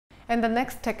And the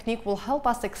next technique will help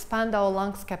us expand our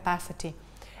lungs capacity.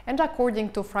 And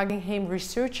according to Fragenheim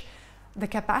research, the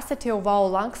capacity of our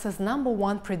lungs is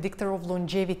 #1 predictor of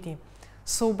longevity.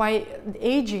 So by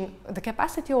aging, the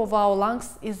capacity of our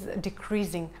lungs is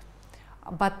decreasing.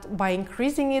 But by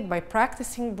increasing it, by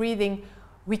practicing breathing,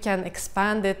 we can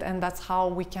expand it, and that's how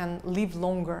we can live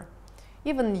longer.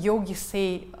 Even yogis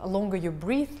say, longer you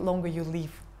breathe, longer you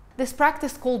live. This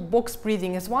practice called box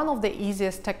breathing is one of the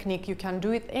easiest techniques. You can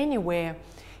do it anywhere.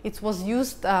 It was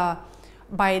used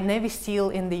by Navy SEAL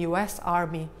in the US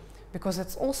Army because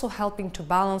it's also helping to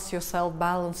balance yourself,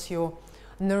 balance your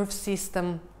nerve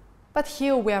system. But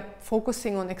here we are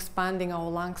focusing on expanding our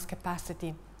lungs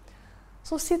capacity.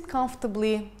 So sit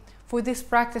comfortably. For this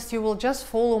practice, you will just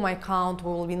follow my count.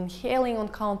 We will be inhaling on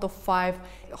count of 5,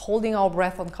 holding our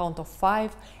breath on count of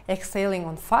 5, exhaling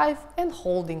on 5, and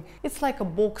holding. It's like a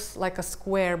box, like a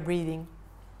square breathing.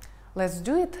 Let's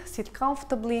do it. Sit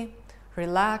comfortably,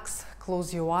 relax,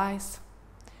 close your eyes.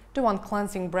 Do one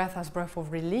cleansing breath as breath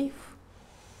of relief.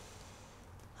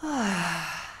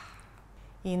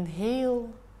 Inhale,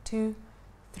 2,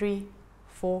 3,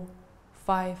 4,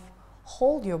 5.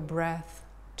 Hold your breath,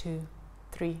 2,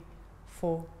 3,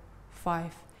 4,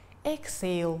 5.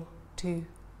 Exhale, 2,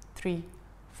 3,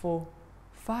 4,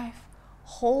 5.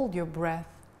 Hold your breath,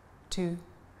 2,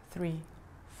 3,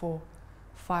 4,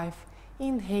 5.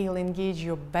 Inhale, engage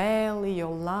your belly,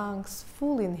 your lungs,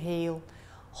 full inhale.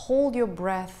 Hold your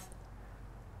breath,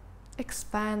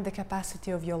 expand the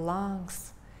capacity of your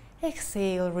lungs.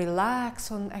 Exhale,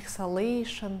 relax on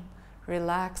exhalation,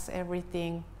 relax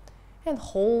everything, and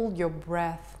hold your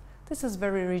breath. This is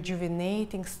very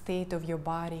rejuvenating state of your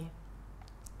body.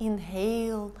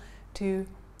 Inhale, 2,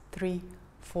 3,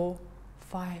 4,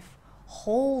 5.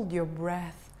 Hold your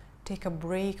breath. Take a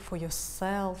break for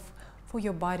yourself, for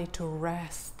your body to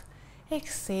rest.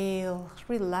 Exhale,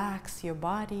 relax your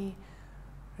body,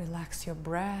 relax your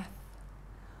breath.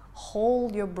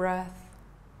 Hold your breath.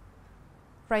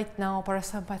 Right now,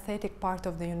 parasympathetic part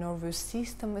of the nervous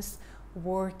system is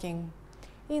working.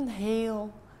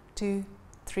 Inhale, 2,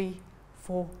 3,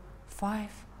 4,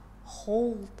 5.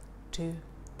 Hold, 2,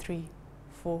 3,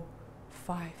 4,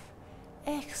 5.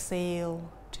 Exhale,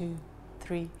 2,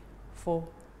 3, 4,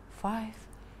 5.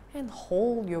 And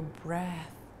hold your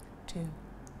breath, 2,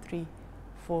 3,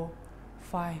 4,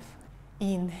 5.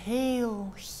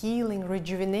 Inhale, healing,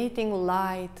 rejuvenating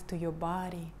light to your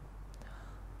body.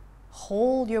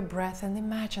 Hold your breath and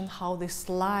imagine how this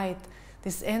light,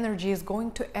 this energy is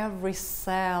going to every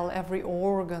cell, every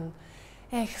organ.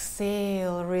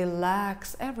 Exhale,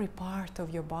 relax every part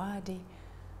of your body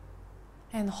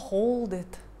and hold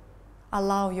it.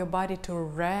 Allow your body to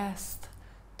rest,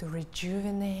 to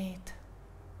rejuvenate.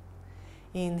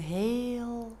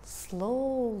 Inhale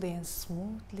slowly and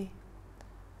smoothly.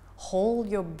 Hold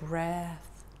your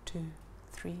breath, 2,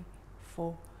 3,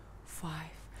 4, 5.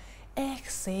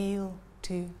 Exhale,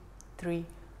 2, 3,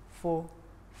 4,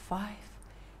 5.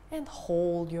 And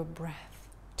hold your breath,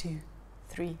 2,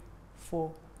 3,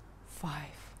 4, 5.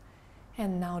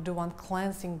 And now do one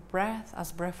cleansing breath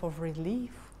as breath of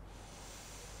relief.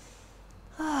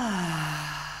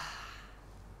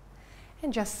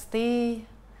 And just stay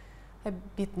a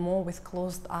bit more with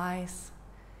closed eyes.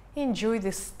 Enjoy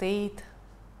this state.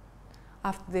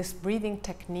 After these breathing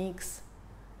techniques,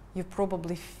 you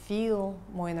probably feel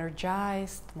more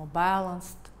energized, more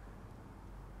balanced.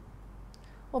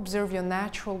 Observe your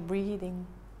natural breathing.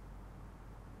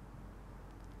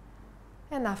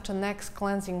 And after next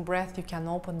cleansing breath, you can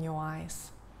open your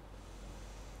eyes.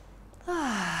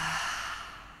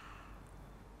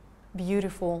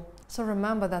 Beautiful. So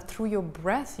remember that through your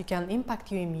breath, you can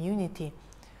impact your immunity.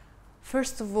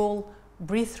 First of all,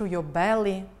 breathe through your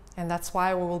belly, and that's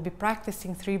why we will be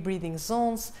practicing 3 breathing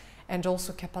zones and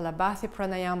also Kapalabhati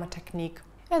pranayama technique.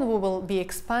 And we will be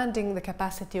expanding the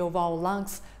capacity of our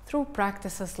lungs through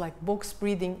practices like box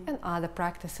breathing and other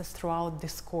practices throughout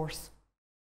this course.